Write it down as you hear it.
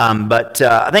But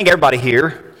I think everybody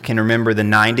here can remember the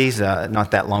 90s, not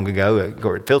that long ago.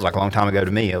 It feels like a long time ago to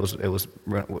me. It was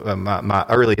my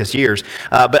earliest years.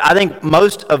 But I think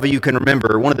most of you can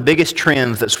remember one of the biggest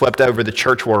trends that swept over the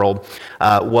church world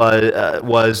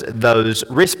was those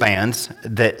wristbands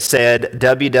that said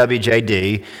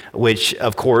WWJD, which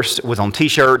of course was on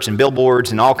T-shirts and billboards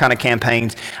and all kind of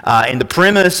campaigns. And the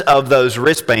premise of those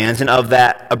wristbands and of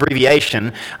that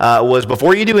abbreviation was,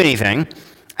 before you do anything,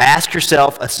 ask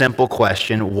yourself a simple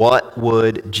question: what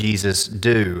would Jesus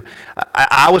do?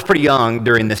 I was pretty young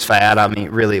during this fad. I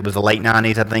mean, really, it was the late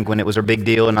 90s, I think, when it was a big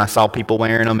deal, and I saw people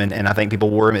wearing them, and I think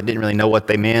people wore them and didn't really know what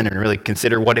they meant and really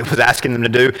consider what it was asking them to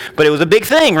do. But it was a big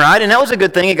thing, right? And that was a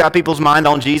good thing. It got people's mind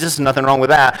on Jesus, and nothing wrong with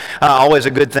that. Always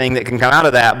a good thing that can come out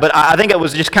of that. But I think it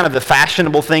was just kind of the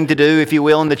fashionable thing to do, if you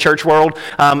will, in the church world.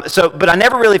 But I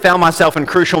never really found myself in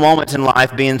crucial moments in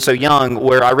life, being so young,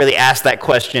 where I really asked that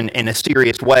question in a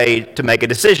serious way to make a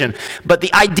decision. But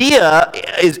the idea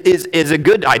is a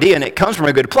good idea, and it comes from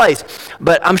a good place.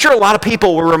 But I'm sure a lot of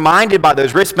people were reminded by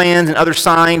those wristbands and other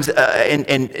signs and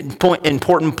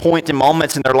important points and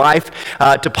moments in their life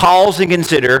to pause and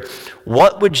consider,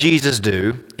 what would Jesus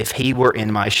do if he were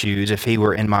in my shoes, if he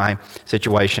were in my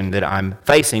situation that I'm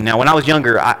facing? Now, when I was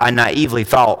younger, I naively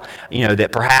thought,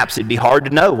 that perhaps it'd be hard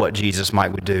to know what Jesus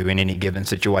would do in any given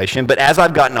situation. But as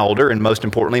I've gotten older, and most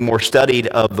importantly, more studied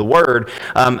of the Word,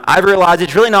 I've realized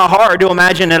it's really not hard to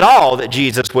imagine at all that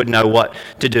Jesus would know what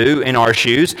to do in our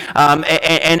shoes.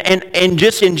 And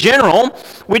just in general,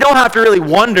 we don't have to really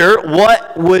wonder,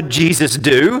 what would Jesus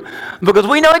do? Because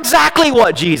we know exactly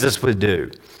what Jesus would do.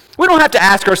 We don't have to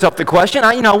ask ourselves the question,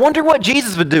 I wonder what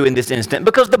Jesus would do in this instant,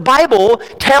 because the Bible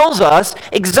tells us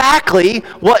exactly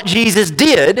what Jesus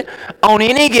did in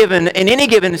any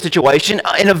given situation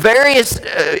in a various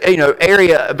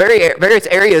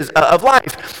areas of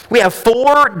life. We have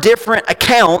 4 different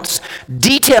accounts,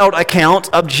 detailed accounts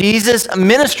of Jesus'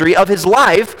 ministry, of his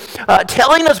life,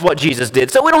 telling us what Jesus did.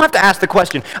 So we don't have to ask the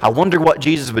question, I wonder what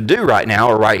Jesus would do right now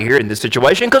or right here in this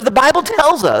situation, because the Bible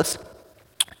tells us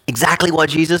exactly what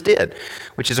Jesus did,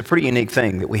 which is a pretty unique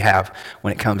thing that we have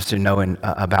when it comes to knowing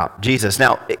about Jesus.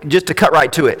 Now, just to cut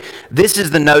right to it, this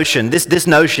is the notion, this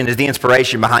notion is the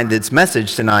inspiration behind this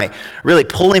message tonight, really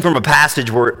pulling from a passage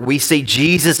where we see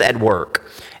Jesus at work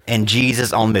and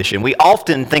Jesus on mission. We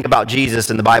often think about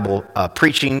Jesus in the Bible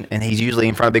preaching, and he's usually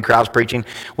in front of big crowds preaching.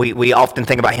 We often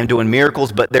think about him doing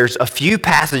miracles, but there's a few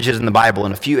passages in the Bible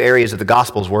and a few areas of the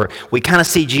Gospels where we kind of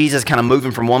see Jesus kind of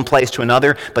moving from one place to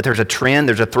another, but there's a trend,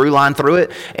 there's a through line through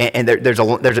it, and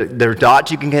there's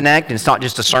dots you can connect, and it's not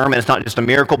just a sermon, it's not just a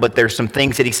miracle, but there's some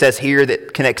things that he says here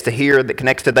that connects to here, that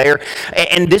connects to there.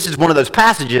 And this is one of those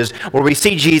passages where we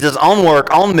see Jesus on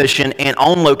work, on mission, and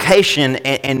on location,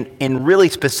 and in really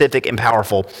specific and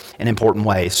powerful and important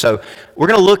ways. So we're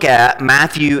going to look at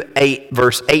Matthew 8,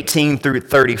 verse 18 through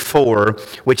 34,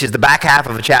 which is the back half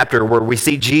of a chapter where we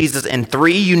see Jesus in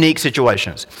 3 unique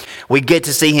situations. We get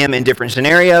to see him in different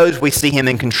scenarios. We see him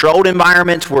in controlled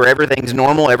environments where everything's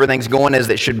normal, everything's going as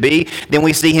it should be. Then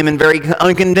we see him in very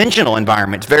unconventional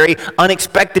environments, very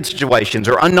unexpected situations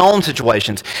or unknown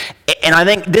situations. And I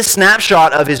think this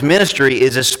snapshot of his ministry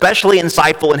is especially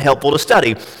insightful and helpful to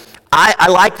study. I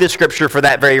like this scripture for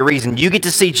that very reason. You get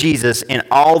to see Jesus in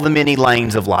all the many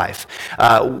lanes of life.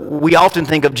 We often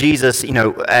think of Jesus,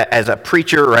 as a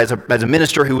preacher or as a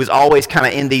minister who was always kind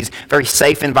of in these very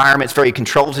safe environments, very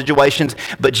controlled situations.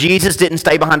 But Jesus didn't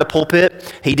stay behind a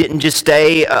pulpit. He didn't just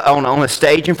stay on a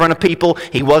stage in front of people.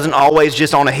 He wasn't always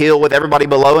just on a hill with everybody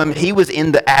below him. He was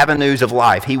in the avenues of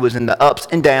life. He was in the ups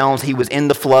and downs. He was in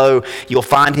the flow. You'll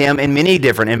find him in many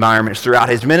different environments throughout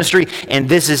his ministry. And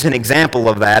this is an example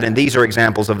of that. And these are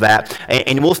examples of that.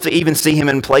 And we'll even see him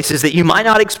in places that you might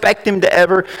not expect him to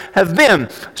ever have been.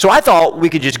 So I thought we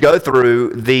could just go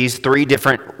through these 3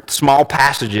 different small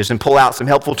passages and pull out some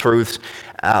helpful truths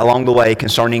along the way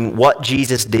concerning what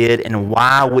Jesus did and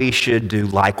why we should do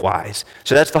likewise.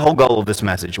 So that's the whole goal of this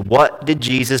message. What did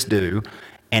Jesus do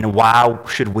and why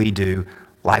should we do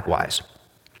likewise?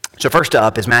 So first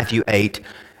up is Matthew 8,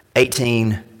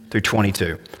 18 through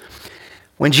 22.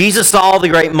 When Jesus saw the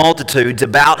great multitudes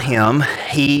about him,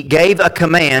 he gave a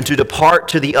command to depart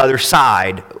to the other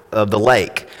side of the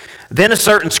lake. Then a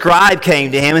certain scribe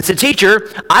came to him and said,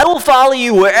 "Teacher, I will follow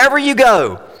you wherever you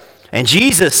go." And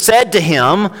Jesus said to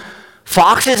him,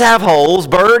 "Foxes have holes,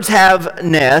 birds have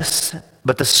nests,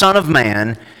 but the Son of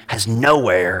Man has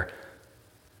nowhere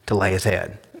to lay his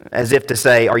head." As if to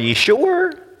say, are you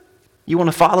sure you want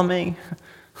to follow me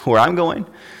where I'm going?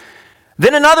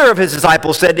 Then another of his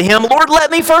disciples said to him, Lord, let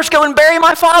me first go and bury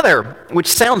my father, which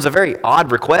sounds a very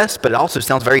odd request, but it also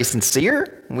sounds very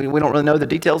sincere. We don't really know the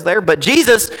details there. But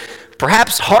Jesus,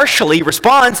 perhaps harshly,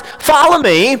 responds, follow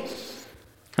me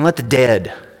and let the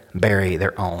dead bury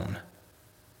their own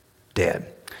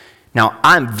dead. Now,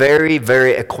 I'm very,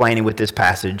 very acquainted with this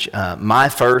passage. My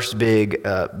first big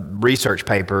research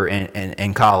paper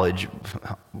in college,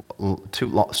 too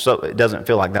long, so it doesn't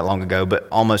feel like that long ago, but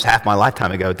almost half my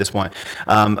lifetime ago at this point,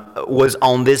 was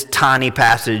on this tiny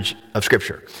passage of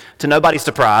Scripture. To nobody's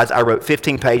surprise, I wrote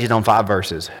 15 pages on 5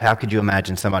 verses. How could you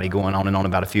imagine somebody going on and on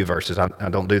about a few verses? I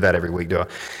don't do that every week, do I?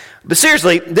 But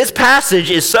seriously, this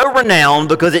passage is so renowned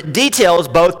because it details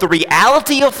both the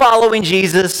reality of following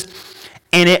Jesus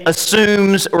and it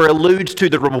assumes or alludes to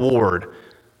the reward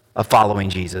of following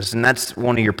Jesus. And that's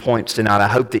one of your points tonight. I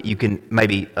hope that you can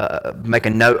maybe make a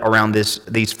note around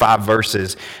these 5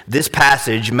 verses. This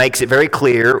passage makes it very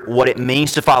clear what it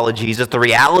means to follow Jesus, the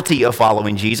reality of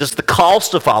following Jesus, the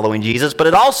cost of following Jesus, but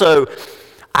it also,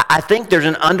 I think there's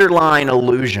an underlying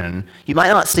allusion. You might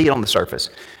not see it on the surface,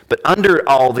 but under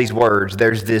all these words,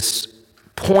 there's this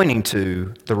pointing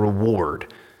to the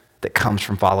reward that comes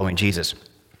from following Jesus.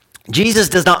 Jesus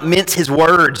does not mince his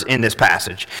words in this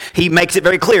passage. He makes it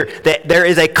very clear that there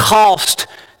is a cost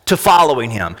to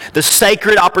following him. The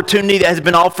sacred opportunity that has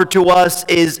been offered to us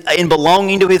is in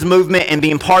belonging to his movement and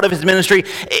being part of his ministry.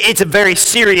 It's a very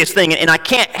serious thing, and I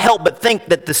can't help but think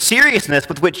that the seriousness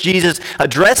with which Jesus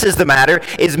addresses the matter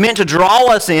is meant to draw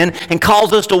us in and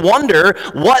cause us to wonder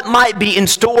what might be in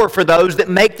store for those that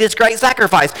make this great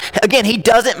sacrifice. Again, he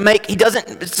doesn't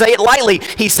say it lightly.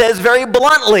 He says very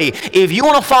bluntly, if you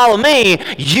want to follow me,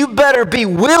 you better be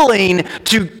willing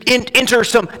to enter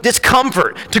some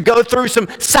discomfort, to go through some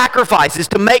sacrifices,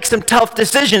 to make some tough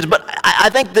decisions. But I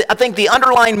think the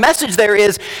underlying message there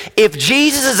is, if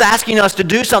Jesus is asking us to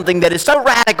do something that is so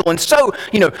radical and so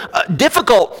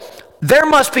difficult, there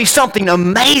must be something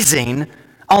amazing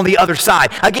on the other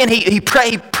side. Again, he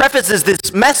prefaces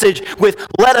this message with,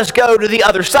 let us go to the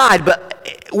other side. But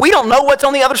we don't know what's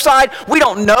on the other side. We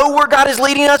don't know where God is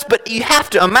leading us. But you have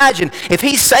to imagine, if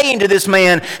he's saying to this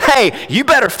man, hey, you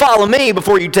better follow me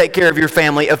before you take care of your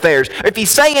family affairs. If he's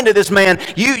saying to this man,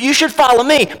 you should follow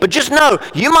me, but just know,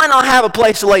 you might not have a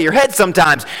place to lay your head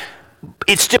sometimes.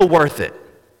 It's still worth it.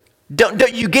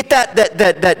 Don't you get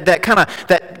that kind of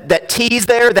that tease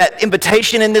there, that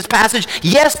invitation in this passage?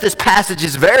 Yes, this passage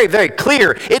is very, very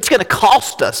clear. It's going to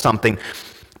cost us something.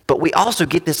 But we also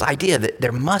get this idea that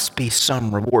there must be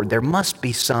some reward. There must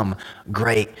be some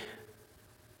great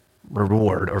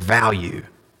reward or value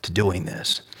to doing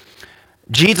this.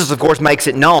 Jesus, of course, makes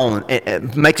it known,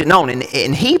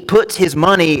 and he puts his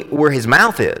money where his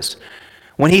mouth is.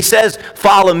 When he says,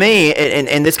 follow me,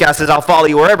 and this guy says, I'll follow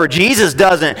you wherever, Jesus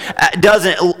doesn't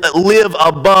live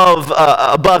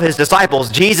above his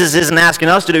disciples. Jesus isn't asking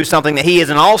us to do something that he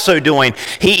isn't also doing.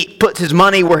 He puts his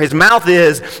money where his mouth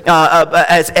is,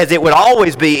 as it would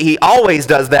always be. He always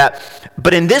does that.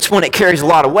 But in this one, it carries a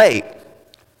lot of weight.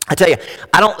 I tell you,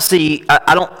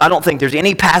 I don't think there's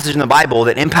any passage in the Bible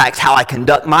that impacts how I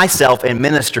conduct myself in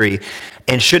ministry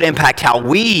and should impact how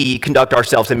we conduct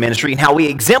ourselves in ministry and how we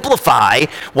exemplify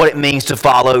what it means to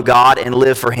follow God and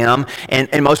live for him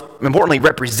and most importantly,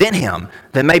 represent him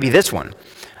than maybe this one.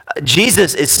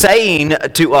 Jesus is saying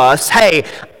to us, hey,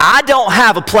 I don't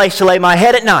have a place to lay my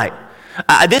head at night.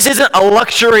 This isn't a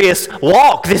luxurious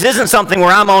walk. This isn't something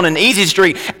where I'm on an easy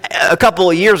street. A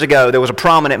couple of years ago, there was a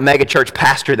prominent megachurch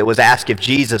pastor that was asked if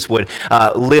Jesus would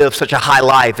live such a high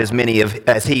life as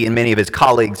he and many of his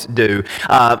colleagues do.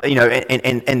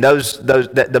 And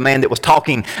the man that was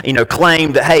talking,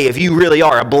 claimed that, hey, if you really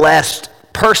are a blessed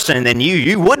person, then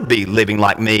you would be living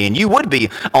like me, and you would be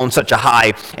on such a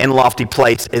high and lofty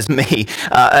place as me.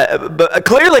 But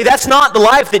clearly, that's not the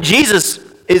life that Jesus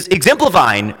is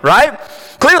exemplifying, right?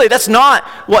 Clearly, that's not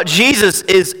what Jesus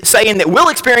is saying that we'll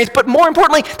experience, but more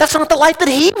importantly, that's not the life that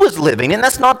he was living, and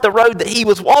that's not the road that he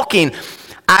was walking.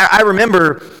 I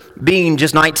remember being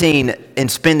just 19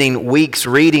 and spending weeks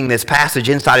reading this passage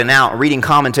inside and out, reading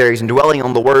commentaries and dwelling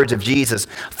on the words of Jesus.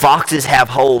 Foxes have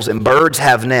holes and birds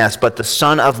have nests, but the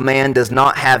Son of Man does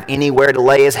not have anywhere to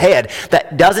lay his head.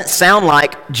 That doesn't sound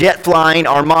like jet flying,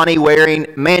 Armani wearing,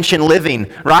 mansion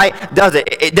living, right? Does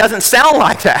it? It doesn't sound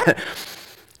like that.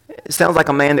 It sounds like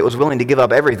a man that was willing to give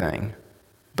up everything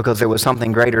because there was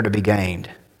something greater to be gained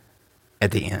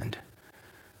at the end.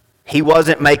 He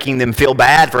wasn't making them feel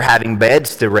bad for having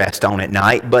beds to rest on at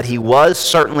night, but he was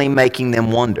certainly making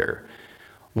them wonder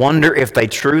if they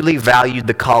truly valued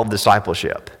the call of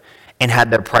discipleship and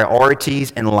had their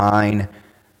priorities in line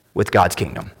with God's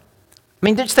kingdom. I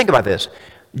mean, just think about this.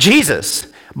 Jesus,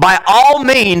 by all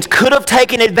means, could have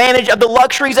taken advantage of the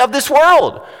luxuries of this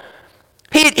world.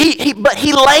 But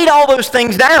he laid all those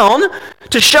things down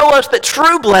to show us that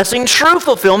true blessing, true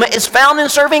fulfillment is found in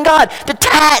serving God,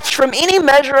 detached from any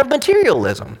measure of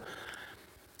materialism.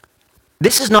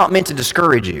 This is not meant to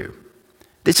discourage you.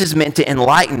 This is meant to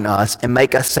enlighten us and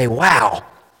make us say, wow,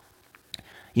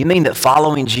 you mean that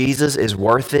following Jesus is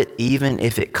worth it even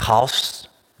if it costs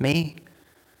me?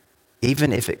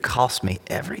 Even if it costs me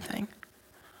everything?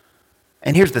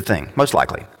 And here's the thing, most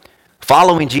likely,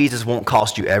 following Jesus won't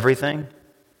cost you everything,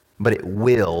 but it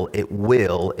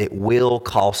will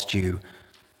cost you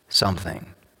something.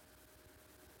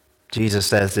 Jesus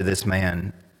says to this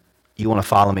man, you want to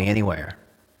follow me anywhere?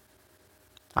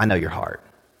 I know your heart.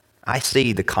 I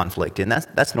see the conflict, and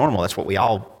that's normal. That's what we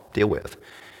all deal with.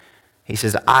 He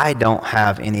says, I don't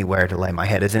have anywhere to lay my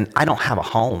head, as in I don't have a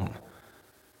home.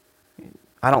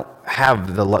 I don't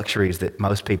have the luxuries that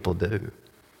most people do.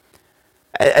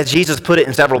 As Jesus put it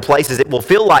in several places, it will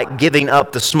feel like giving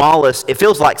up the smallest. It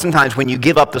feels like sometimes when you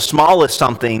give up the smallest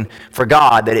something for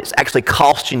God, that it's actually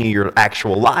costing you your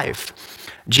actual life.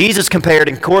 Jesus compared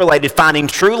and correlated finding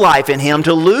true life in him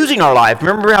to losing our life.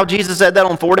 Remember how Jesus said that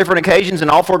on 4 different occasions in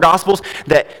all 4 Gospels?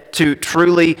 That to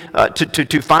truly,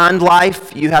 to find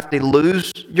life, you have to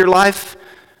lose your life.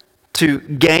 To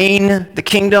gain the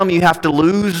kingdom, you have to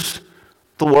lose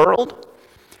the world.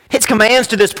 His commands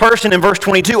to this person in verse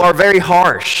 22 are very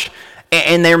harsh,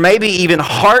 and they're maybe even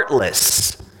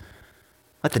heartless.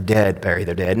 Let the dead bury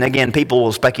their dead. And again, people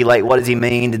will speculate, what does he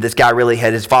mean? Did this guy really,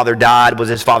 had his father died? Was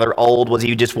his father old? Was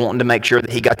he just wanting to make sure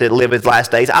that he got to live his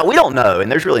last days? We don't know,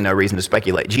 and there's really no reason to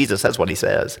speculate. Jesus says what he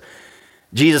says.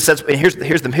 Jesus says, and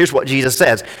here's what Jesus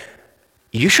says.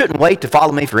 You shouldn't wait to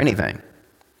follow me for anything.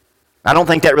 I don't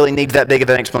think that really needs that big of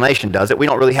an explanation, does it? We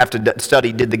don't really have to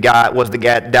study, was the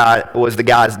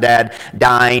guy's dad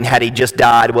dying? Had he just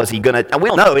died? Was he going to? We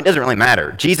don't know. It doesn't really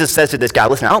matter. Jesus says to this guy,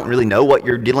 listen, I don't really know what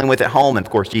you're dealing with at home. And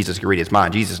of course, Jesus could read his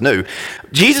mind. Jesus knew.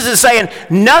 Jesus is saying,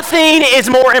 nothing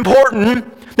is more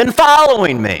important than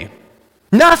following me.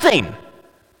 Nothing.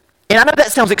 And I know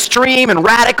that sounds extreme and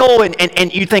radical,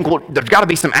 and you think, well, there's got to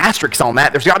be some asterisks on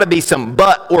that. There's got to be some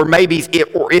but, or maybe,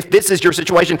 if this is your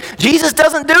situation. Jesus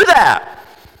doesn't do that.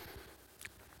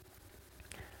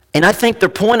 And I think the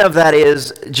point of that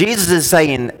is, Jesus is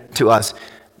saying to us,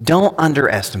 don't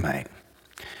underestimate,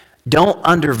 don't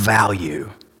undervalue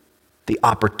the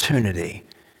opportunity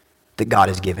that God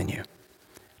has given you.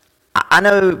 I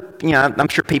know, I'm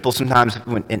sure people sometimes,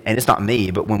 and it's not me,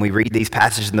 but when we read these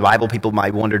passages in the Bible, people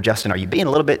might wonder, Justin, are you being a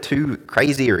little bit too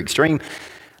crazy or extreme?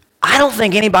 I don't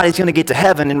think anybody's going to get to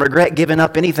heaven and regret giving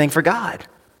up anything for God.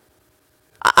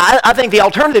 I think the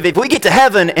alternative, if we get to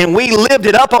heaven and we lived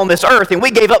it up on this earth and we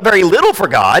gave up very little for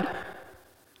God,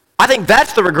 I think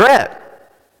that's the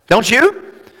regret. Don't you?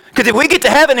 Because if we get to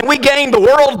heaven and we gain the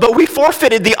world, but we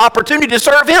forfeited the opportunity to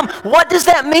serve him, what does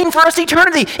that mean for us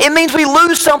eternity? It means we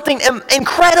lose something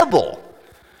incredible.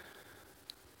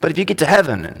 But if you get to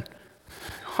heaven and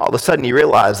all of a sudden you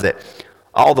realize that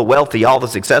all the wealthy, all the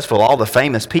successful, all the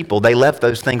famous people, they left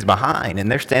those things behind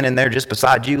and they're standing there just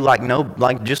beside you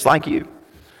just like you.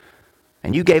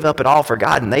 And you gave up it all for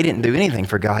God and they didn't do anything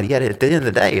for God, yet at the end of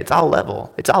the day, it's all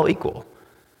level, it's all equal.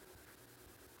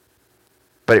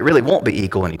 But it really won't be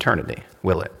equal in eternity,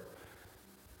 will it?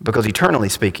 Because eternally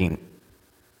speaking,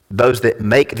 those that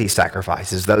make these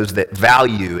sacrifices, those that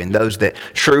value and those that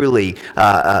truly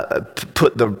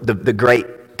put the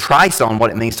great price on what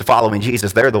it means to follow in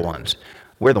Jesus, they're the ones,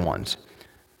 we're the ones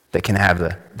that can have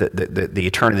the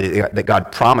eternity that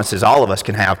God promises all of us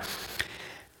can have.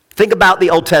 Think about the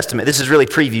Old Testament. This is really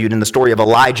previewed in the story of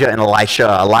Elijah and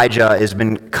Elisha. Elijah has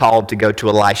been called to go to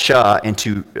Elisha and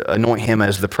to anoint him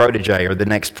as the protege or the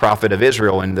next prophet of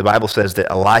Israel. And the Bible says that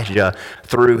Elijah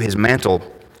threw his mantle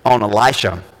on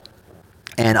Elisha.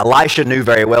 And Elisha knew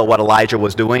very well what Elijah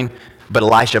was doing, but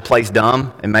Elisha plays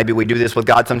dumb. And maybe we do this with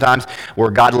God sometimes,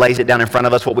 where God lays it down in front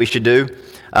of us what we should do.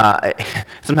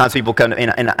 Sometimes people come to,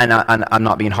 and I'm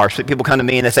not being harsh, but people come to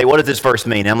me and they say, what does this verse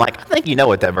mean? And I'm like, I think you know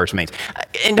what that verse means.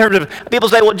 In terms of, people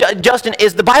say, well, Justin,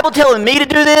 is the Bible telling me to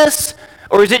do this?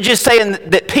 Or is it just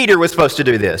saying that Peter was supposed to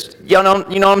do this? You know what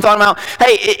I'm talking about?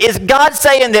 Hey, is God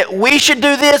saying that we should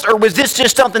do this? Or was this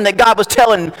just something that God was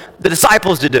telling the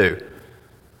disciples to do?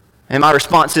 And my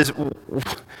response is,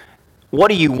 what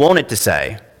do you want it to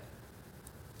say?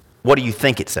 What do you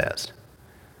think it says?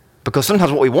 Because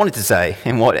sometimes what we want it to say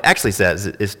and what it actually says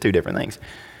is 2 different things.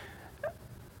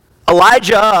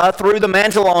 Elijah threw the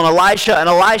mantle on Elisha, and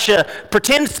Elisha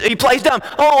pretends, he plays dumb.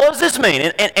 Oh, what does this mean?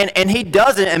 And he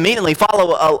doesn't immediately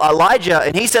follow Elijah,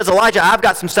 and he says, Elijah, I've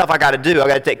got some stuff I got to do. I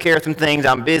got to take care of some things.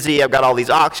 I'm busy. I've got all these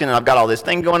oxen, and I've got all this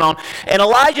thing going on. And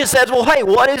Elijah says, well, hey,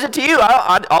 what is it to you?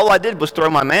 All I did was throw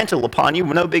my mantle upon you.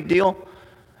 No big deal.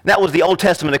 That was the Old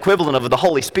Testament equivalent of the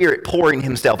Holy Spirit pouring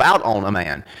himself out on a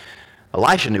man.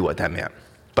 Elisha knew what that meant.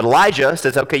 But Elijah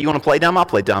says, okay, you want to play dumb? I'll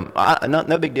play dumb.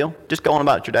 No big deal. Just go on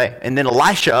about your day. And then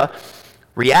Elisha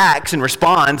reacts and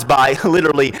responds by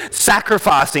literally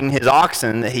sacrificing his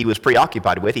oxen that he was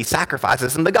preoccupied with. He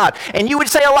sacrifices them to God. And you would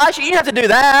say, Elisha, you didn't have to do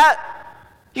that.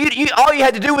 All you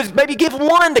had to do was maybe give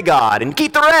one to God and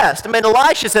keep the rest. I mean,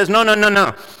 Elisha says,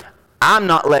 no. I'm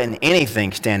not letting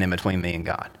anything stand in between me and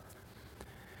God.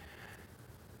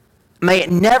 May it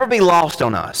never be lost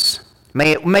on us.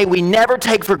 May we never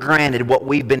take for granted what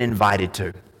we've been invited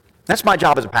to. That's my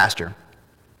job as a pastor.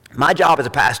 My job as a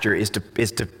pastor is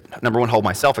to number one, hold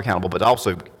myself accountable, but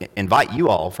also invite you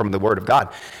all from the Word of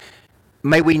God.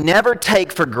 May we never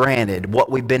take for granted what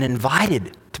we've been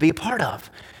invited to be a part of.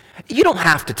 You don't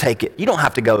have to take it. You don't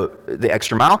have to go the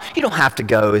extra mile. You don't have to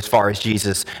go as far as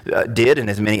Jesus did and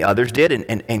as many others did.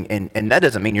 And that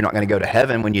doesn't mean you're not going to go to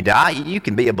heaven when you die. You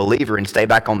can be a believer and stay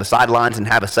back on the sidelines and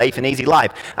have a safe and easy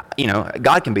life. You know,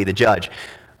 God can be the judge.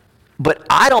 But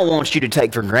I don't want you to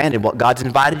take for granted what God's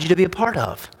invited you to be a part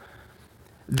of.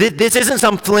 This isn't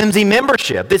some flimsy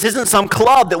membership. This isn't some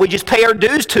club that we just pay our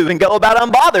dues to and go about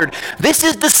unbothered. This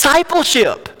is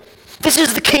discipleship. This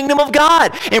is the kingdom of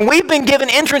God. And we've been given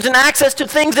entrance and access to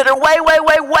things that are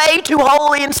way too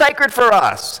holy and sacred for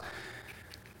us.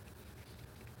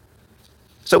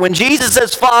 So when Jesus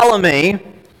says, follow me,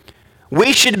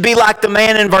 we should be like the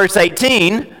man in verse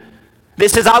 18 that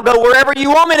says, I'll go wherever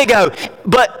you want me to go.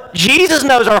 But Jesus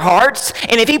knows our hearts,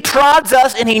 and if he prods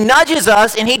us and he nudges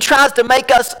us and he tries to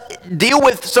make us deal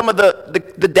with some of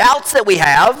the doubts that we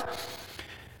have,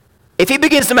 if he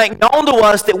begins to make known to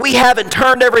us that we haven't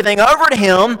turned everything over to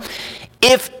him,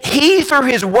 if he, through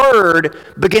his word,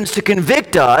 begins to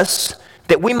convict us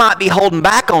that we might be holding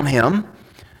back on him,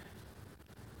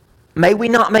 may we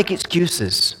not make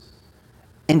excuses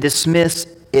and dismiss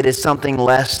it as something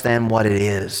less than what it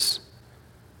is.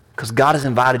 Because God has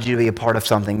invited you to be a part of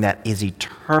something that is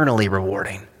eternally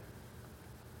rewarding.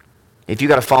 If you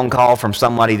got a phone call from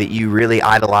somebody that you really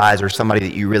idolize or somebody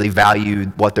that you really value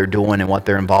what they're doing and what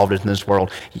they're involved in this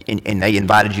world, and they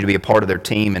invited you to be a part of their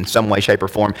team in some way, shape, or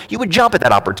form, you would jump at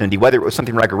that opportunity, whether it was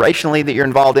something recreationally that you're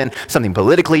involved in, something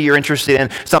politically you're interested in,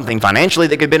 something financially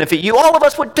that could benefit you. All of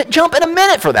us would jump in a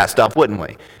minute for that stuff, wouldn't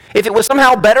we? If it would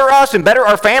somehow better us and better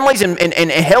our families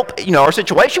and help our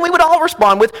situation, we would all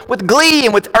respond with glee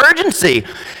and with urgency.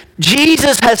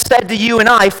 Jesus has said to you and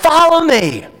I, follow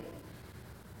me.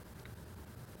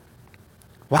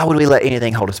 Why would we let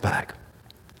anything hold us back?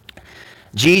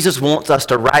 Jesus wants us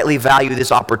to rightly value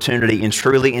this opportunity and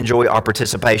truly enjoy our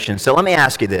participation. So let me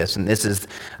ask you this, and this is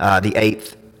the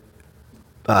 8th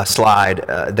slide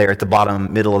there at the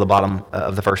bottom, middle of the bottom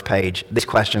of the first page. These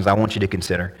questions I want you to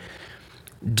consider.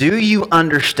 Do you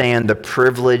understand the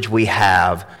privilege we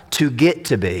have to get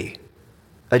to be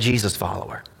a Jesus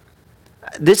follower?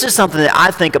 This is something that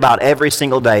I think about every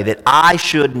single day, that I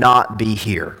should not be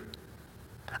here.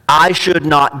 I should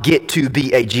not get to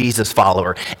be a Jesus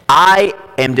follower. I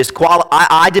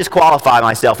disqualify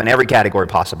myself in every category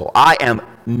possible. I am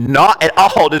not at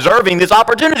all deserving this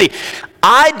opportunity.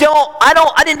 I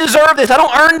didn't deserve this. I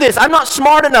don't earn this. I'm not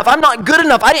smart enough. I'm not good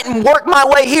enough. I didn't work my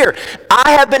way here.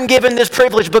 I have been given this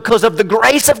privilege because of the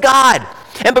grace of God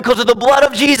and because of the blood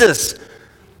of Jesus.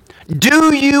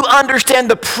 Do you understand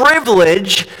the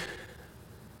privilege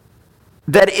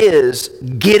that is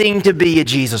getting to be a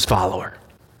Jesus follower?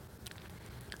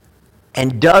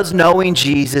 And does knowing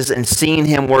Jesus and seeing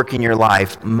him work in your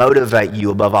life motivate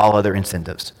you above all other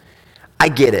incentives? I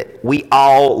get it. We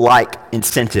all like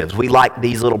incentives. We like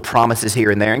these little promises here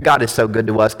and there. And God is so good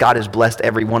to us. God has blessed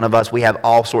every one of us. We have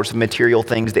all sorts of material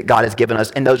things that God has given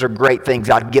us. And those are great things.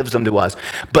 God gives them to us.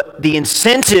 But the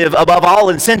incentive above all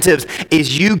incentives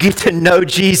is you get to know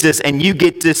Jesus and you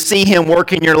get to see him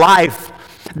work in your life.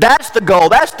 That's the goal.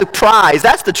 That's the prize.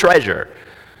 That's the treasure.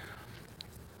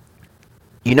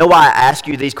 You know why I ask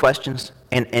you these questions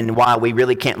and why we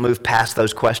really can't move past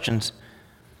those questions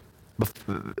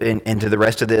into the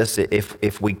rest of this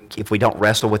if we don't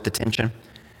wrestle with the tension?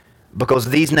 Because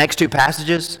these next two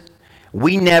passages,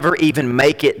 we never even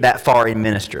make it that far in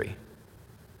ministry.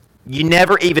 You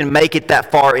never even make it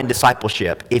that far in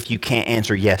discipleship if you can't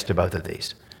answer yes to both of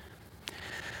these.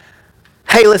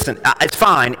 Hey, listen, it's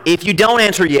fine. If you don't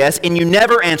answer yes and you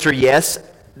never answer yes,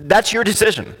 that's your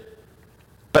decision.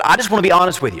 But I just want to be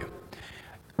honest with you.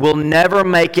 we'll never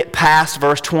make it past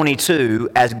verse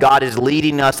 22 as God is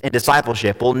leading us in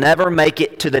discipleship. We'll never make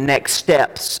it to the next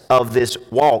steps of this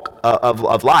walk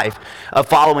of life, of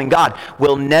following God.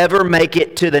 We'll never make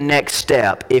it to the next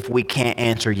step if we can't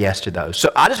answer yes to those.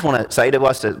 So I just want to say to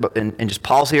us, and just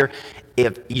pause here,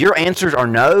 if your answers are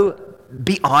no,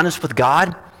 be honest with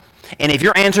God. And if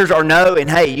your answers are no, and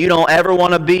hey, you don't ever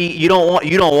want to be, you don't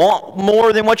want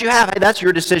more than what you have, hey, that's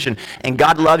your decision. And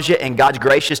God loves you, and God's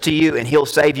gracious to you, and He'll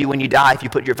save you when you die if you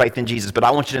put your faith in Jesus. But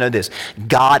I want you to know this: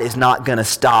 God is not going to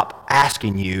stop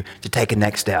asking you to take a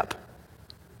next step.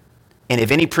 And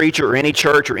if any preacher or any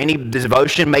church or any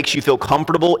devotion makes you feel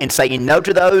comfortable in saying no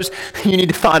to those, you need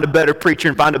to find a better preacher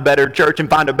and find a better church and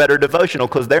find a better devotional,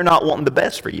 because they're not wanting the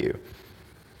best for you.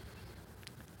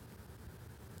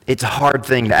 It's a hard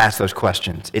thing to ask those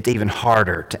questions. It's even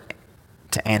harder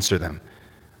to answer them,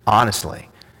 honestly.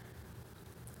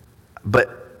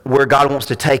 But where God wants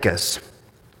to take us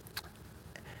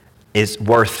it's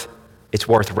worth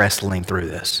wrestling through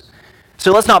this.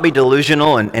 So let's not be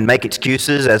delusional and make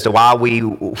excuses as to why we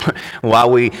don't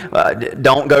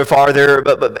go farther.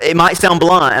 But it might sound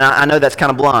blunt, and I know that's kind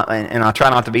of blunt, and I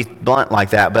try not to be blunt like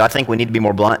that. But I think we need to be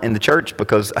more blunt in the church,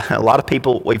 because a lot of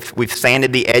people, we've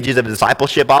sanded the edges of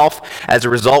discipleship off. As a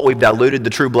result, we've diluted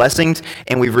the true blessings,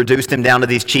 and we've reduced them down to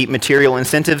these cheap material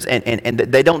incentives, and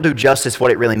they don't do justice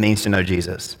what it really means to know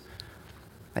Jesus.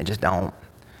 They just don't.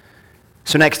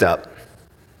 So next up,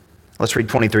 let's read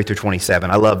 23 through 27.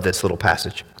 I love this little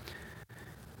passage.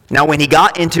 Now when he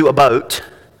got into a boat,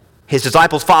 his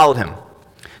disciples followed him.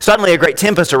 Suddenly a great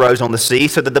tempest arose on the sea,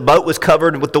 so that the boat was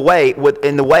covered in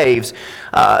the waves,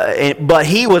 but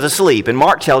he was asleep. And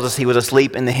Mark tells us he was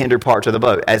asleep in the hinder parts of the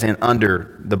boat, as in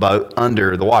under the boat,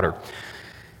 under the water.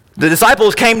 The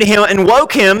disciples came to him and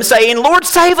woke him, saying, "Lord,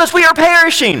 save us, we are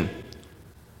perishing."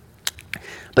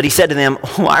 But he said to them,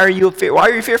 Why are you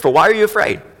fearful? Why are you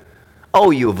afraid?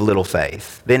 Oh, you of little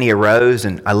faith. Then he arose,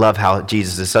 and I love how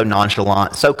Jesus is so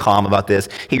nonchalant, so calm about this.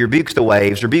 He rebukes the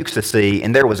waves, rebukes the sea,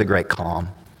 and there was a great calm.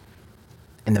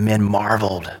 And the men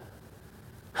marveled.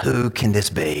 Who can this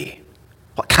be?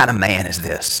 What kind of man is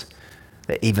this,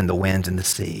 that even the winds and the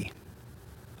sea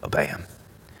obey him?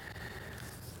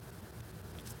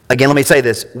 Again, let me say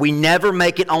this. We never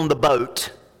make it on the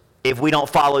boat if we don't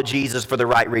follow Jesus for the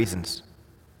right reasons.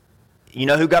 You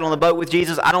know who got on the boat with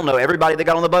Jesus? I don't know everybody that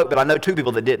got on the boat, but I know two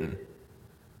people that didn't.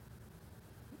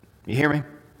 You hear me?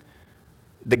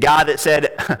 The guy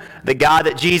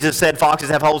that Jesus said, foxes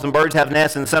have holes and birds have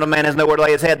nests and the Son of Man has nowhere to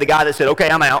lay his head. The guy that said, okay,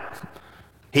 I'm out.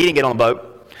 He didn't get on the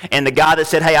boat. And the guy that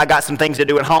said, hey, I got some things to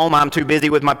do at home. I'm too busy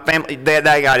with my family. That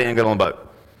guy didn't get on the boat.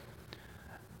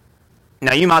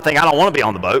 Now, you might think, I don't want to be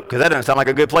on the boat because that doesn't sound like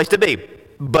a good place to be.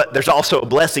 But there's also a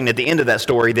blessing at the end of that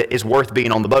story that is worth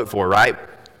being on the boat for, right?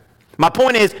 My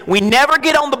point is, we never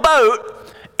get on the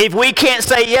boat if we can't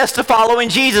say yes to following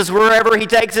Jesus wherever he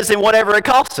takes us and whatever it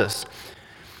costs us.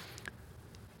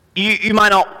 You might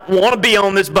not want to be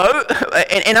on this boat,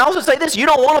 and I also say this: you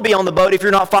don't want to be on the boat if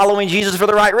you're not following Jesus for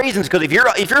the right reasons. Because if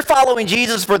you're following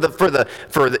Jesus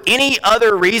for any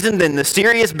other reason than the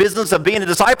serious business of being a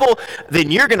disciple, then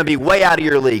you're going to be way out of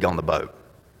your league on the boat.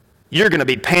 You're going to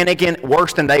be panicking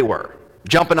worse than they were,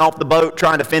 jumping off the boat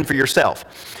trying to fend for yourself.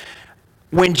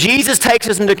 When Jesus takes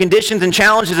us into conditions and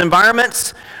challenges,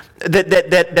 environments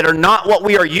that are not what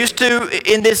we are used to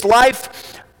in this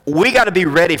life, we got to be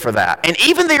ready for that. And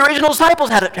even the original disciples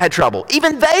had trouble.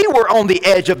 Even they were on the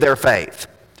edge of their faith.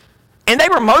 And they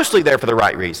were mostly there for the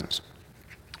right reasons.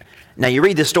 Now you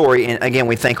read this story, and again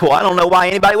we think, well, I don't know why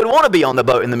anybody would want to be on the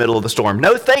boat in the middle of the storm.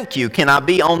 No, thank you. Can I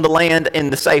be on the land in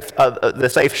the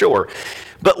safe shore?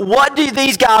 But what do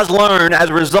these guys learn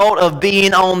as a result of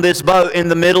being on this boat in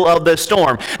the middle of the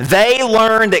storm? They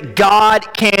learned that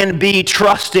God can be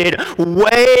trusted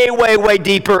way, way, way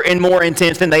deeper and more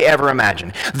intense than they ever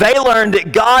imagined. They learned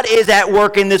that God is at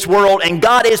work in this world, and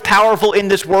God is powerful in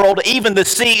this world. Even the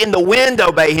sea and the wind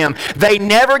obey him. They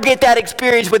never get that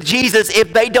experience with Jesus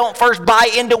if they don't first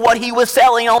buy into what he was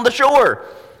selling on the shore.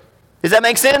 Does that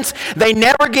make sense? They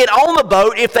never get on the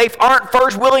boat if they aren't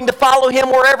first willing to follow him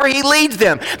wherever he leads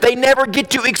them. They never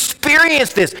get to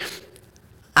experience this.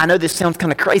 I know this sounds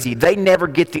kind of crazy. They never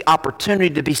get the opportunity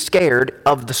to be scared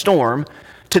of the storm,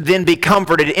 to then be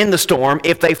comforted in the storm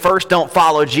if they first don't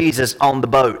follow Jesus on the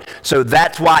boat. So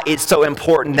that's why it's so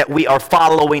important that we are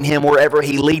following him wherever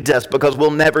he leads us, because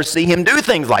we'll never see him do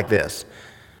things like this.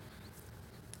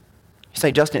 You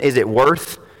say, Justin, is it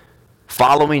worth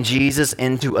following Jesus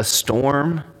into a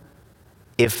storm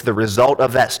if the result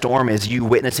of that storm is you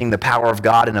witnessing the power of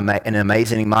God in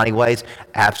amazing, mighty ways?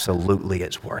 Absolutely,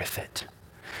 it's worth it.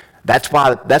 That's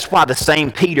why the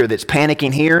same Peter that's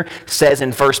panicking here says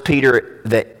in 1 Peter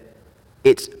that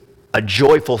it's a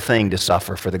joyful thing to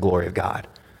suffer for the glory of God.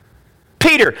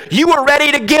 Peter, you were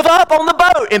ready to give up on the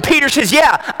boat. And Peter says,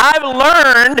 yeah, I've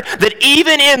learned that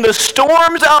even in the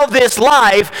storms of this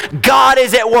life, God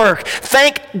is at work.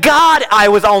 Thank God I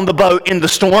was on the boat in the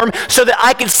storm so that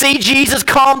I could see Jesus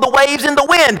calm the waves and the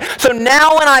wind. So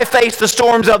now when I face the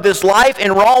storms of this life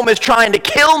and Rome is trying to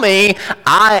kill me,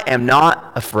 I am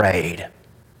not afraid.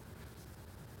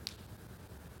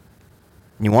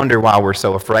 You wonder why we're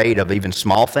so afraid of even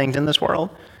small things in this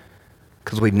world?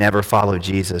 Because we've never followed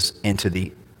Jesus into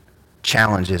the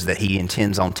challenges that he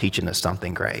intends on teaching us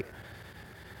something great.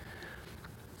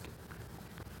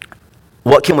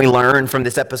 What can we learn from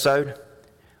this episode?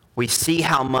 We see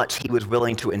how much he was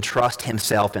willing to entrust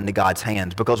himself into God's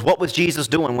hands. Because what was Jesus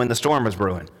doing when the storm was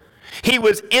brewing? He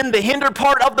was in the hinder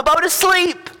part of the boat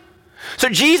asleep. So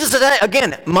Jesus is,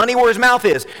 again, money where his mouth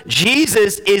is.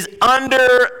 Jesus is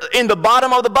in the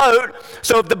bottom of the boat.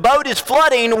 So if the boat is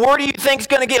flooding, where do you think is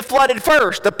going to get flooded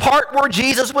first? The part where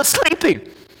Jesus was sleeping.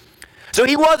 So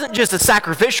he wasn't just a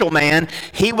sacrificial man.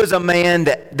 He was a man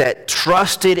that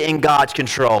trusted in God's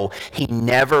control. He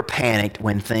never panicked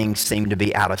when things seemed to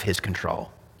be out of his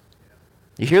control.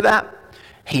 You hear that?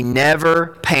 He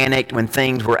never panicked when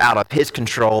things were out of his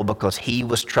control because he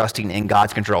was trusting in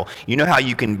God's control. You know how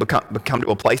you can become to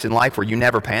a place in life where you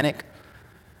never panic?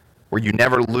 Where you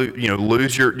never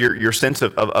lose your sense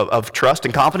of trust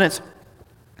and confidence?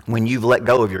 When you've let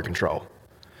go of your control.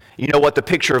 You know what the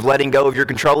picture of letting go of your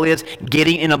control is?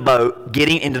 Getting in a boat,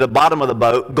 getting into the bottom of the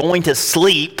boat, going to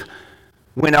sleep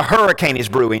when a hurricane is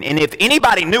brewing. And if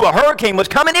anybody knew a hurricane was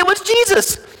coming, it was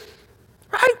Jesus.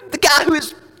 Right? The guy who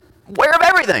is aware of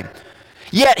everything.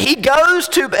 Yet he goes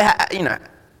to,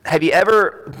 have you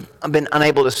ever been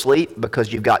unable to sleep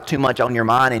because you've got too much on your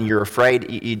mind and you're afraid,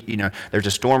 there's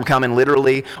a storm coming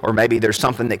literally, or maybe there's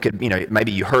something that could,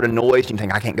 maybe you heard a noise and you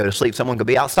think, I can't go to sleep, someone could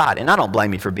be outside. And I don't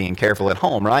blame you for being careful at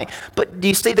home, right? But do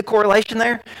you see the correlation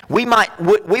there? We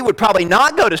would probably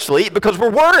not go to sleep because we're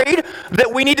worried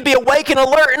that we need to be awake and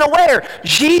alert and aware.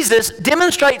 Jesus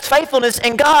demonstrates faithfulness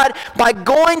in God by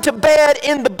going to bed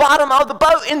in the bottom of the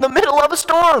boat in the middle of a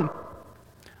storm.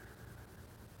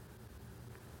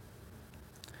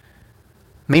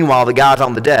 Meanwhile, the guys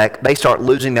on the deck, they start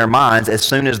losing their minds as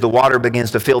soon as the water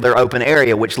begins to fill their open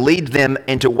area, which leads them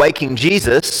into waking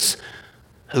Jesus,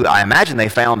 who I imagine they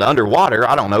found underwater,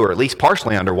 I don't know, or at least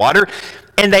partially underwater,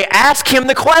 and they ask him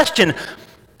the question.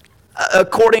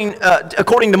 According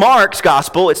to Mark's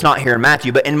gospel, it's not here in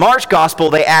Matthew, but in Mark's gospel,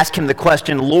 they ask him the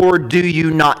question, Lord, do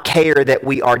you not care that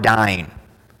we are dying?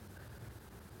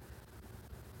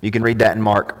 You can read that in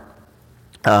Mark.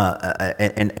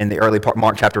 In the early part,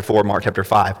 Mark chapter 4, Mark chapter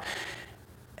 5.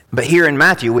 But here in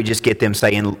Matthew, we just get them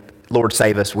saying, Lord,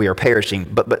 save us, we are perishing.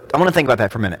 But I want to think about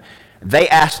that for a minute. They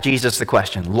asked Jesus the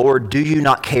question, Lord, do you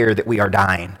not care that we are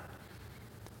dying?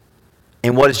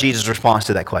 And what is Jesus' response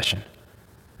to that question?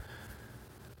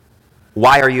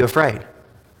 Why are you afraid?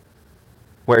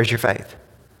 Where is your faith?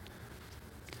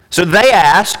 So they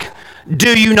ask,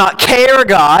 do you not care,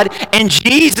 God? And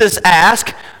Jesus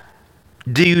asked,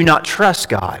 do you not trust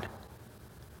God?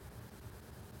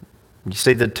 You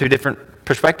see the two different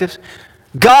perspectives?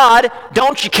 God,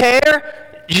 don't you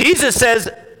care? Jesus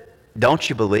says, don't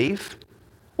you believe?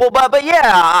 Well, but yeah,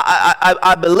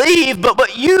 I believe,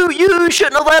 but you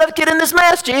shouldn't have let us get in this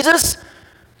mess, Jesus.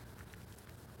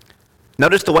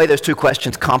 Notice the way those two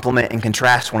questions complement and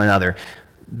contrast one another.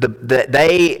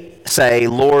 They say,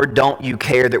 Lord, don't you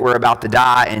care that we're about to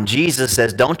die? And Jesus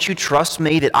says, don't you trust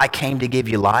me that I came to give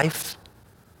you life?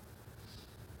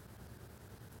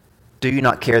 Do you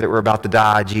not care that we're about to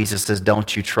die? Jesus says,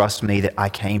 don't you trust me that I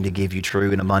came to give you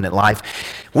true and abundant life?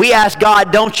 We ask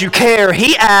God, don't you care?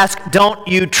 He asks, don't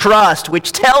you trust?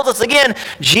 Which tells us again,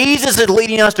 Jesus is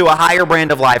leading us to a higher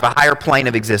brand of life, a higher plane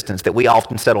of existence that we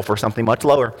often settle for something much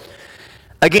lower.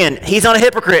 Again, he's not a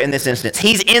hypocrite in this instance.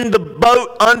 He's in the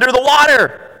boat under the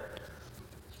water.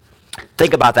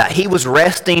 Think about that. He was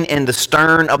resting in the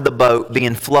stern of the boat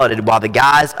being flooded while the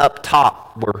guys up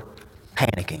top were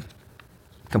panicking.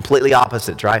 Completely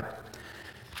opposites, right?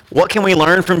 What can we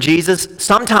learn from Jesus?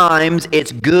 Sometimes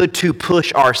it's good to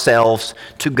push ourselves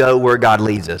to go where God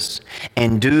leads us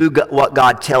and do what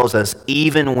God tells us,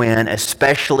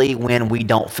 especially when we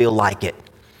don't feel like it.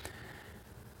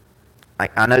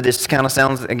 I know this kind of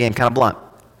sounds, again, kind of blunt.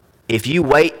 If you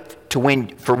wait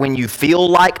for when you feel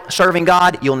like serving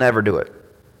God, you'll never do it.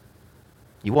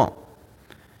 You won't.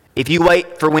 If you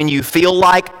wait for when you feel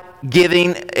like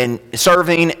giving and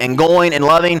serving and going and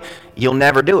loving, you'll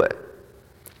never do it.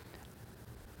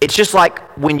 It's just like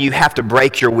when you have to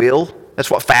break your will. That's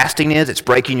what fasting is. It's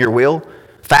breaking your will.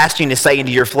 Fasting is saying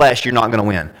to your flesh, you're not going to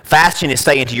win. Fasting is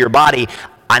saying to your body,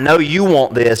 I know you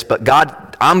want this, but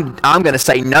God, I'm going to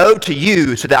say no to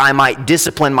you so that I might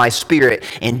discipline my spirit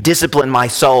and discipline my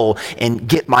soul and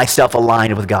get myself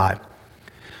aligned with God.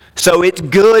 So it's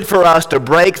good for us to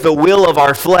break the will of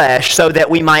our flesh so that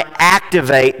we might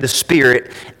activate the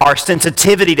Spirit, our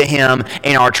sensitivity to Him,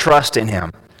 and our trust in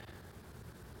Him.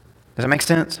 Does that make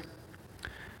sense?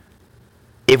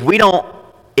 If we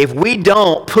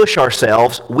don't push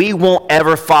ourselves, we won't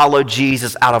ever follow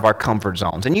Jesus out of our comfort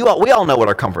zones. And we all know what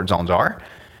our comfort zones are.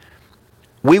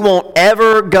 We won't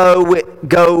ever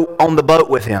go on the boat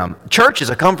with Him. Church is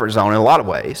a comfort zone in a lot of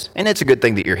ways, and it's a good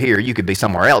thing that you're here. You could be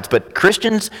somewhere else, but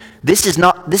Christians, this is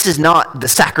not the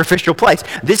sacrificial place.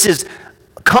 This is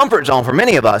a comfort zone for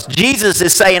many of us. Jesus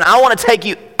is saying, I want to take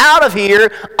you out of here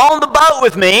on the boat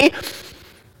with me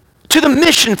to the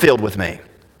mission field with me.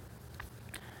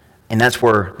 And that's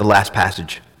where the last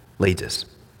passage leads us,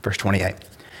 verse 28.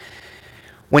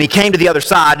 When he came to the other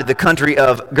side of the country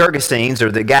of Gergesenes,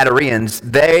 or the Gadarenes,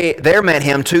 there met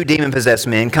him 2 demon-possessed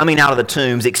men coming out of the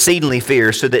tombs, exceedingly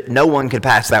fierce, so that no one could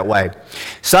pass that way.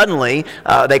 Suddenly,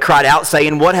 they cried out,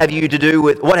 saying, What have we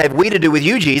to do with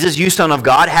you, Jesus, you Son of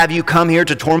God? Have you come here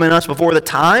to torment us before the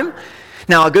time?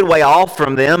 Now, a good way off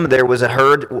from them, there was a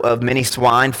herd of many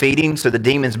swine feeding, so the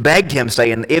demons begged him,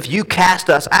 saying, If you cast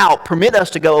us out, permit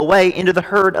us to go away into the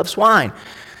herd of swine.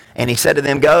 And he said to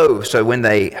them, Go. So when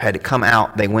they had come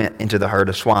out, they went into the herd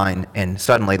of swine, and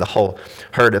suddenly the whole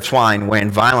herd of swine ran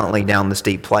violently down the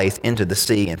steep place into the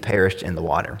sea and perished in the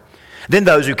water. Then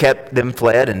those who kept them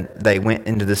fled, and they went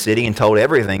into the city and told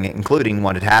everything, including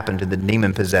what had happened to the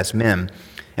demon-possessed men.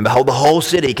 And behold, the whole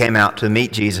city came out to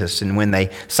meet Jesus, and when they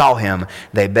saw him,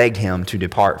 they begged him to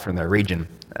depart from their region.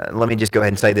 Let me just go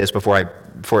ahead and say this before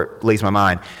it leaves my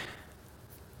mind.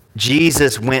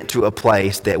 Jesus went to a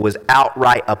place that was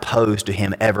outright opposed to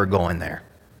him ever going there.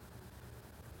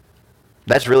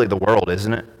 That's really the world,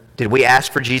 isn't it? Did we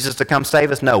ask for Jesus to come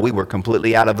save us? No, we were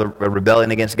completely out of the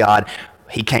rebellion against God.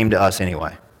 He came to us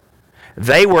anyway.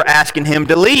 They were asking him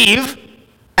to leave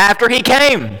after he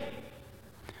came.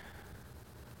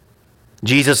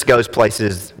 Jesus goes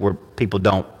places where people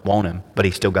don't want him, but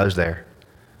he still goes there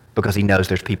because he knows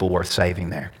there's people worth saving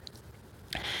there.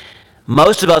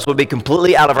 Most of us would be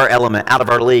completely out of our element, out of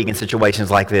our league in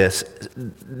situations like this.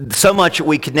 So much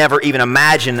we could never even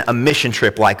imagine a mission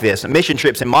trip like this. Mission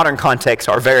trips in modern context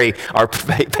are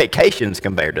vacations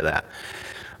compared to that.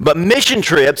 But mission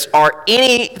trips are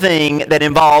anything that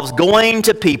involves going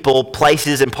to people,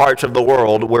 places, and parts of the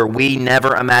world where we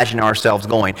never imagine ourselves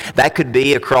going. That could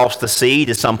be across the sea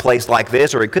to some place like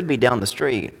this, or it could be down the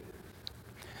street.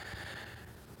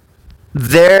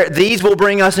 These will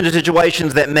bring us into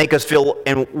situations that make us feel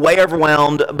way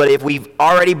overwhelmed, but if we've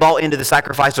already bought into the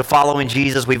sacrifice of following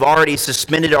Jesus, we've already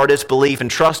suspended our disbelief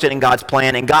and trusted in God's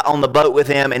plan and got on the boat with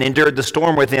him and endured the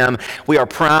storm with him, we are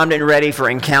primed and ready for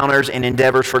encounters and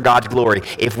endeavors for God's glory.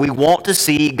 If we want to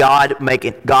see God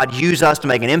use us to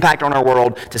make an impact on our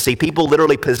world, to see people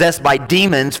literally possessed by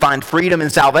demons find freedom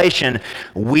and salvation,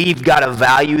 we've got to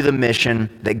value the mission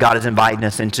that God is inviting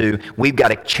us into. We've got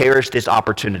to cherish this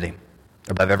opportunity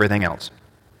above everything else,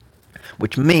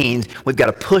 which means we've got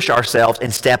to push ourselves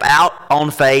and step out on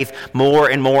faith more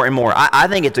and more and more. I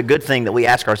think it's a good thing that we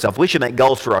ask ourselves. We should make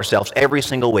goals for ourselves every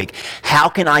single week. How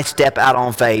can I step out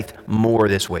on faith more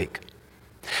this week?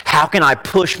 How can I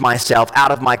push myself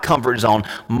out of my comfort zone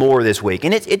more this week?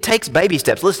 And it takes baby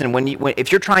steps. Listen,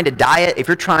 if you're trying to diet, if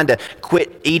you're trying to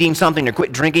quit eating something or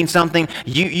quit drinking something,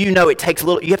 you know it takes a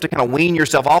little. You have to kind of wean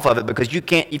yourself off of it because you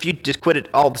can't. If you just quit it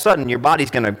all of a sudden, your body's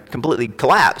going to completely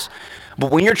collapse. But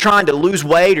when you're trying to lose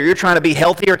weight or you're trying to be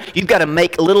healthier, you've got to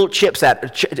make little chip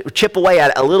away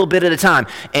at it a little bit at a time.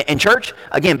 And church,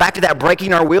 again, back to that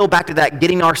breaking our will, back to that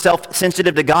getting ourselves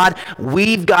sensitive to God,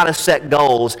 we've got to set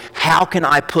goals. How can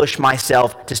I push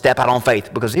myself to step out on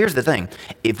faith? Because here's the thing.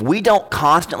 If we don't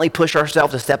constantly push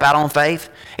ourselves to step out on faith,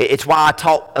 it's why I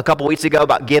talked a couple weeks ago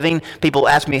about giving. People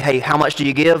ask me, hey, how much do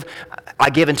you give? I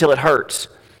give until it hurts.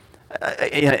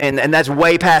 And that's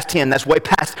way past 10. That's way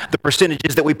past the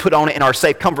percentages that we put on it in our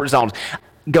safe comfort zones.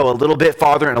 Go a little bit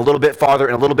farther and a little bit farther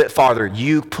and a little bit farther.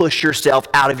 You push yourself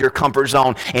out of your comfort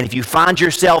zone. And if you find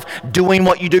yourself doing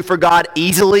what you do for God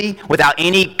easily without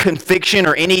any conviction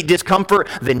or any discomfort,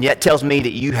 then that tells me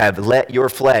that you have let your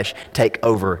flesh take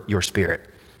over your spirit.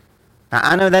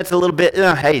 I know that's a little bit,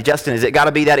 hey, Justin, has it got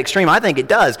to be that extreme? I think it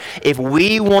does. If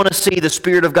we want to see the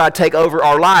Spirit of God take over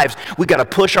our lives, we've got to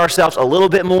push ourselves a little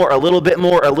bit more, a little bit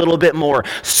more, a little bit more,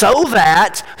 so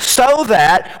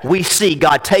that we see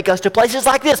God take us to places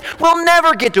like this. We'll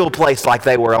never get to a place like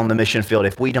they were on the mission field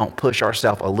if we don't push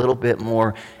ourselves a little bit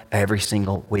more every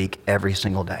single week, every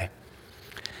single day.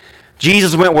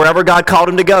 Jesus went wherever God called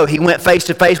him to go. He went face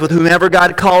to face with whomever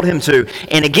God called him to.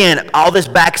 And again, all this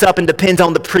backs up and depends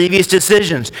on the previous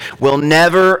decisions. We'll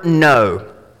never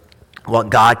know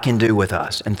what God can do with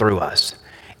us and through us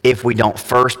if we don't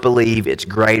first believe it's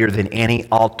greater than any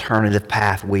alternative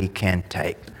path we can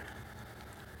take.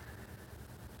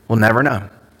 We'll never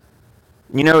know.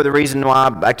 You know the reason why,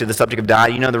 back to the subject of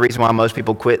diet, you know the reason why most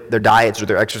people quit their diets or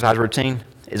their exercise routine?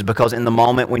 Is because in the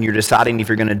moment when you're deciding if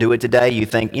you're going to do it today, you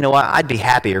think, you know what, I'd be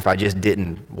happier if I just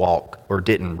didn't walk or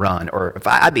didn't run, or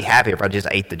I'd be happier if I just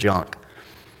ate the junk.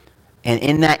 And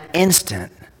in that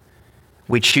instant,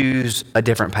 we choose a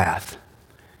different path.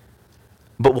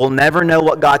 But we'll never know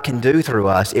what God can do through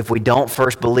us if we don't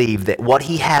first believe that what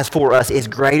He has for us is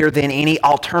greater than any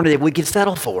alternative we could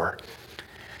settle for.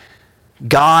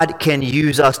 God can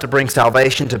use us to bring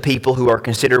salvation to people who are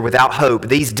considered without hope.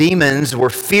 These demons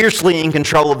were fiercely in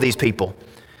control of these people.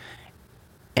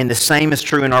 And the same is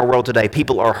true in our world today.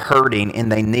 People are hurting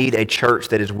and they need a church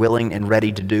that is willing and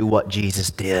ready to do what Jesus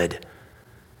did.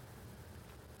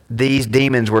 These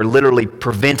demons were literally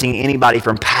preventing anybody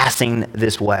from passing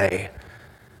this way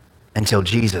until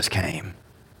Jesus came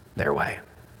their way.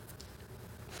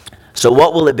 So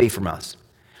what will it be from us?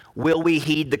 Will we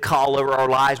heed the call over our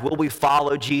lives? Will we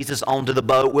follow Jesus onto the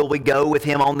boat? Will we go with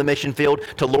Him on the mission field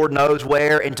to Lord knows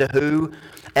where and to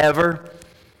whoever?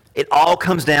 It all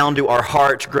comes down to our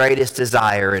heart's greatest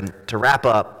desire. And to wrap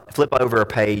up, flip over a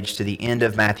page to the end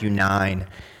of Matthew 9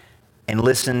 and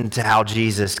listen to how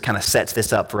Jesus kind of sets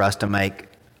this up for us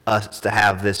to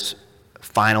have this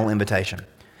final invitation.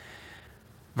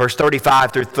 Verse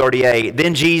 35 through 38,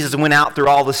 then Jesus went out through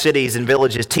all the cities and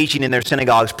villages, teaching in their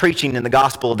synagogues, preaching in the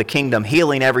gospel of the kingdom,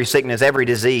 healing every sickness, every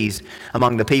disease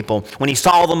among the people. When He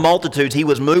saw the multitudes, He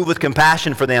was moved with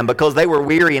compassion for them because they were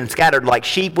weary and scattered like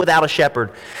sheep without a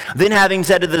shepherd. Then having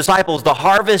said to the disciples, the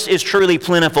harvest is truly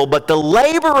plentiful, but the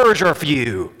laborers are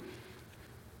few.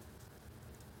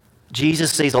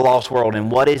 Jesus sees a lost world, and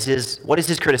what is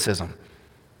his criticism?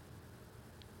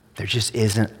 There just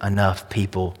isn't enough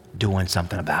people doing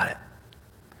something about it.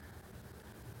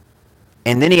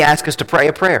 And then He asks us to pray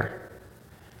a prayer.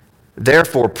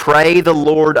 Therefore, pray the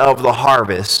Lord of the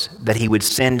harvest that He would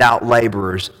send out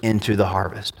laborers into the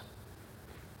harvest.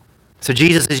 So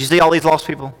Jesus says, you see all these lost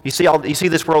people? You see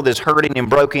this world that's hurting and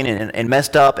broken and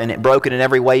messed up and broken in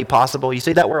every way possible? You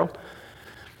see that world?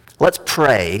 Let's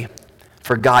pray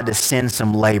for God to send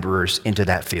some laborers into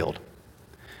that field.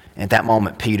 And at that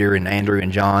moment, Peter and Andrew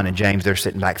and John and James, they're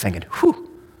sitting back thinking, whew,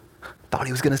 thought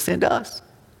He was going to send us.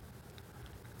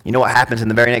 You know what happens in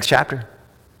the very next chapter?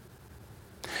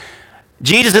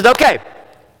 Jesus says, okay,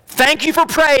 thank you for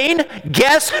praying.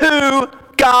 Guess who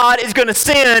God is going to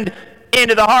send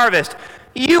into the harvest?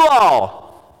 You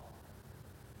all.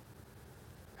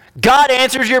 God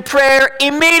answers your prayer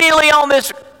immediately on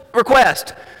this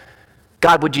request.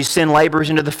 God, would you send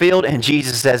laborers into the field? And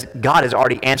Jesus says, God has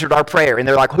already answered our prayer. And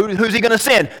they're like, who's He going to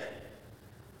send?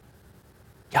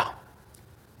 Yeah.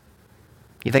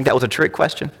 You think that was a trick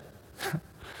question?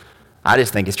 I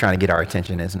just think it's trying to get our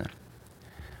attention, isn't it?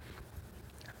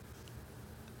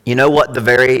 You know what the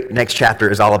very next chapter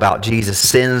is all about? Jesus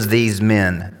sends these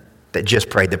men that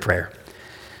just prayed the prayer.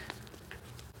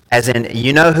 As in,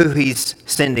 you know who He's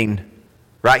sending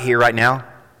right here, right now?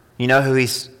 You know who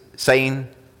He's saying,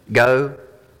 go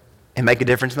and make a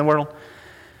difference in the world?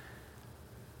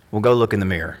 Well, go look in the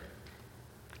mirror.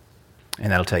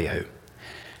 And that'll tell you who.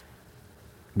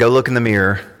 Go look in the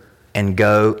mirror and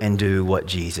go and do what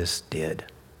Jesus did.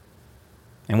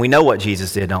 And we know what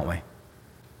Jesus did, don't we?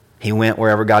 He went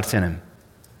wherever God sent Him.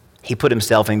 He put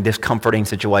Himself in discomforting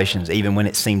situations, even when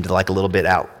it seemed like a little bit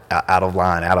out of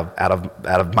line, out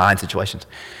of mind situations.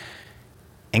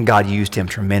 And God used Him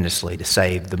tremendously to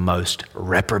save the most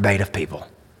reprobate of people.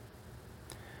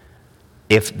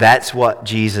 If that's what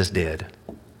Jesus did,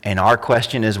 and our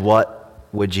question is, what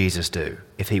would Jesus do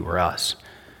if He were us?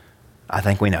 I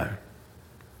think we know.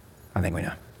 I think we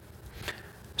know.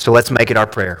 So let's make it our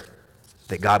prayer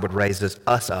that God would raise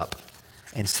us up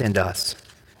and send us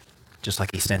just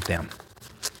like He sent them.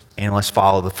 And let's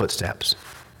follow the footsteps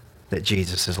that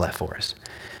Jesus has left for us.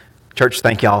 Church,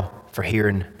 thank y'all for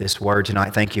hearing this word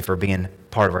tonight. Thank you for being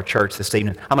part of our church this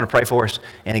evening. I'm going to pray for us.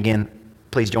 And again,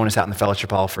 please join us out in the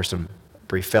fellowship hall for some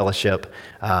brief fellowship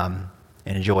and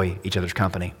enjoy each other's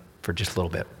company. for just a little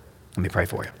bit. Let me pray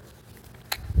for you.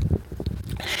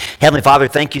 Heavenly Father,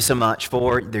 thank you so much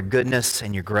for your goodness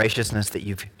and your graciousness that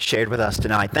you've shared with us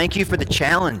tonight. Thank you for the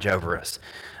challenge over us.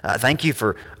 Thank you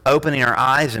for opening our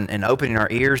eyes and opening our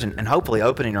ears and hopefully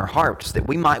opening our hearts that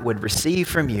we would receive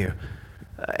from you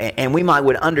and we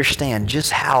would understand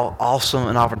just how awesome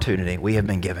an opportunity we have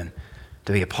been given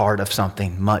to be a part of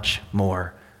something much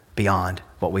more beyond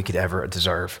what we could ever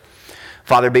deserve.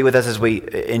 Father, be with us as we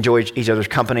enjoy each other's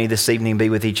company this evening. Be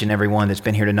with each and every one that's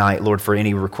been here tonight. Lord, for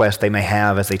any requests they may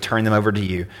have as they turn them over to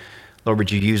you, Lord,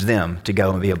 would you use them to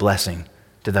go and be a blessing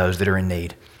to those that are in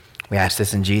need. We ask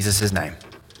this in Jesus' name.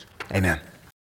 Amen.